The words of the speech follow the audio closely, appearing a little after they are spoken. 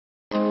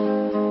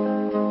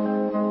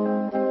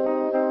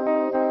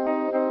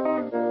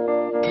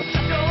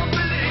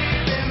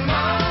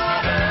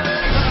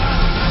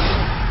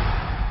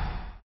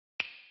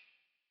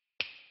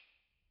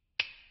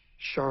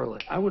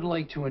would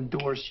like to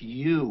endorse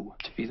you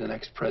to be the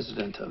next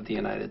president of the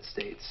United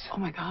States. Oh,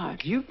 my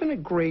God. You've been a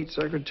great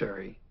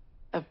secretary.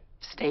 Of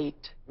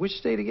state. Which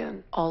state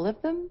again? All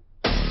of them?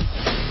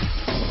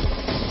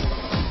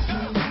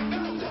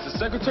 Is the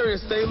Secretary of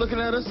State looking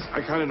at us?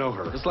 I kind of know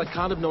her. It's like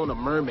kind of knowing a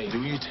mermaid. Do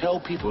you tell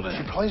people that?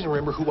 She probably doesn't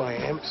remember who I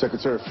am.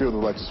 Secretary Field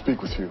would like to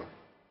speak with you.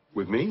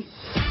 With me?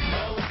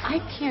 I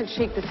can't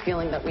shake this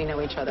feeling that we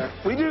know each other.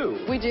 We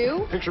do. We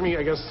do? Picture me,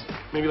 I guess,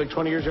 maybe like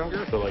 20 years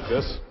younger, but like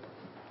this.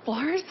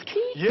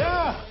 Blarsky?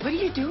 Yeah! What are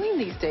you doing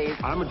these days?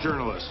 I'm a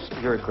journalist.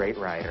 You're a great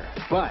writer,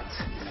 but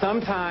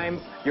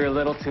sometimes you're a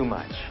little too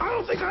much. I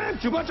don't think I am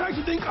too much. I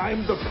actually think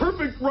I'm the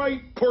perfect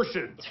right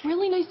portion. It's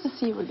really nice to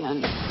see you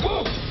again.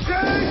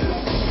 Okay!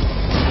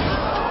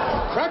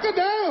 Cracker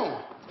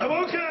down! I'm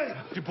okay.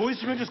 Do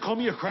policemen just call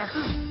me a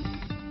cracker?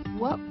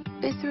 What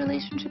is the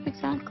relationship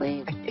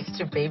exactly? I used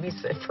to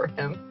babysit for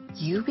him.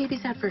 You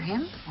babysat for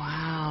him?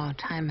 Wow,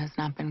 time has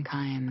not been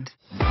kind.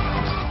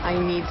 I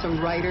need some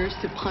writers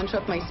to punch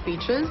up my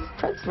speeches.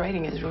 Fred's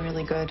writing is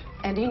really good,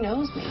 and he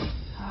knows me.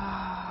 Oh,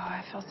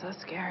 I feel so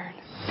scared.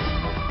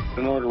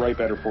 In order to write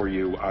better for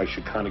you, I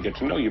should kind of get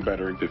to know you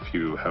better if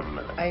you have a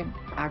minute. I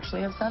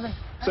actually have 7.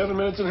 7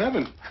 minutes in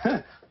heaven.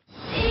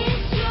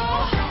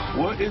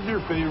 What is your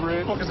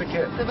favorite book as a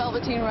kid? The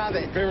Velveteen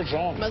Rabbit. Favorite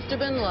song? Must Have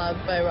Been Love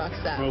by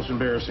Roxette. Most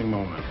embarrassing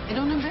moment? I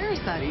don't embarrass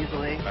that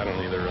easily. I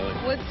don't either, really.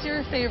 What's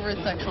your favorite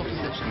sexual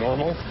position?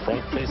 Normal?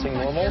 Front-facing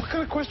normal? What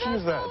kind of question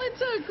is that? All it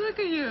took. Look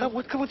at you.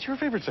 What's your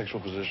favorite sexual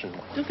position?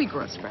 Don't be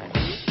gross, Fred.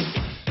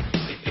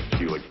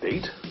 Do you, like,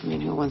 date? I mean,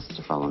 who wants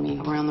to follow me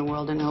around the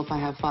world and hope I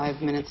have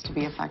 5 minutes to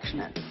be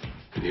affectionate?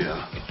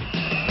 Yeah.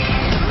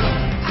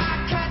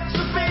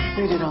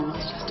 We did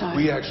almost just die.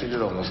 We actually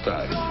did almost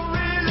die.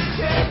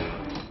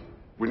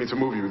 We need to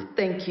move you.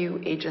 Thank you,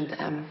 Agent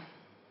M.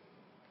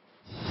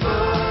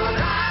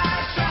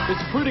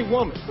 It's Pretty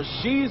Woman, but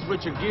she's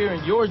Richard Gere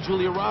and you're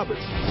Julia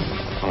Roberts.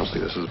 Honestly,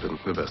 this has been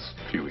the best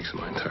few weeks of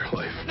my entire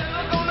life.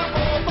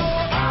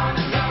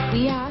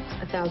 We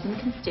asked 1,000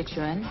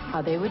 constituents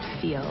how they would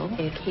feel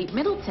if Kate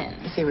Middleton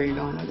I see where you're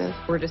going with this.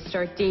 were to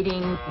start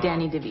dating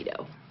Danny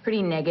DeVito.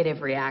 Pretty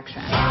negative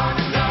reaction.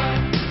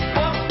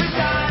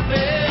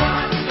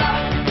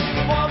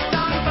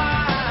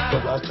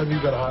 But last time you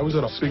got high was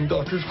at a swing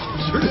doctor's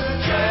concert.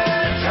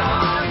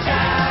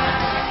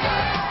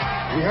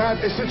 We had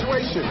a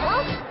situation.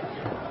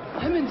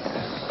 I'm in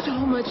so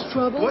much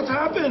trouble. What's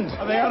happened?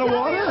 Are they out of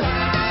water?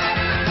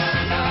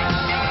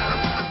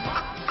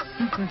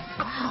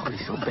 Wow, you're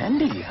so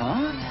bendy,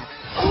 huh?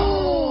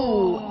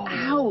 Oh,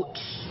 ouch.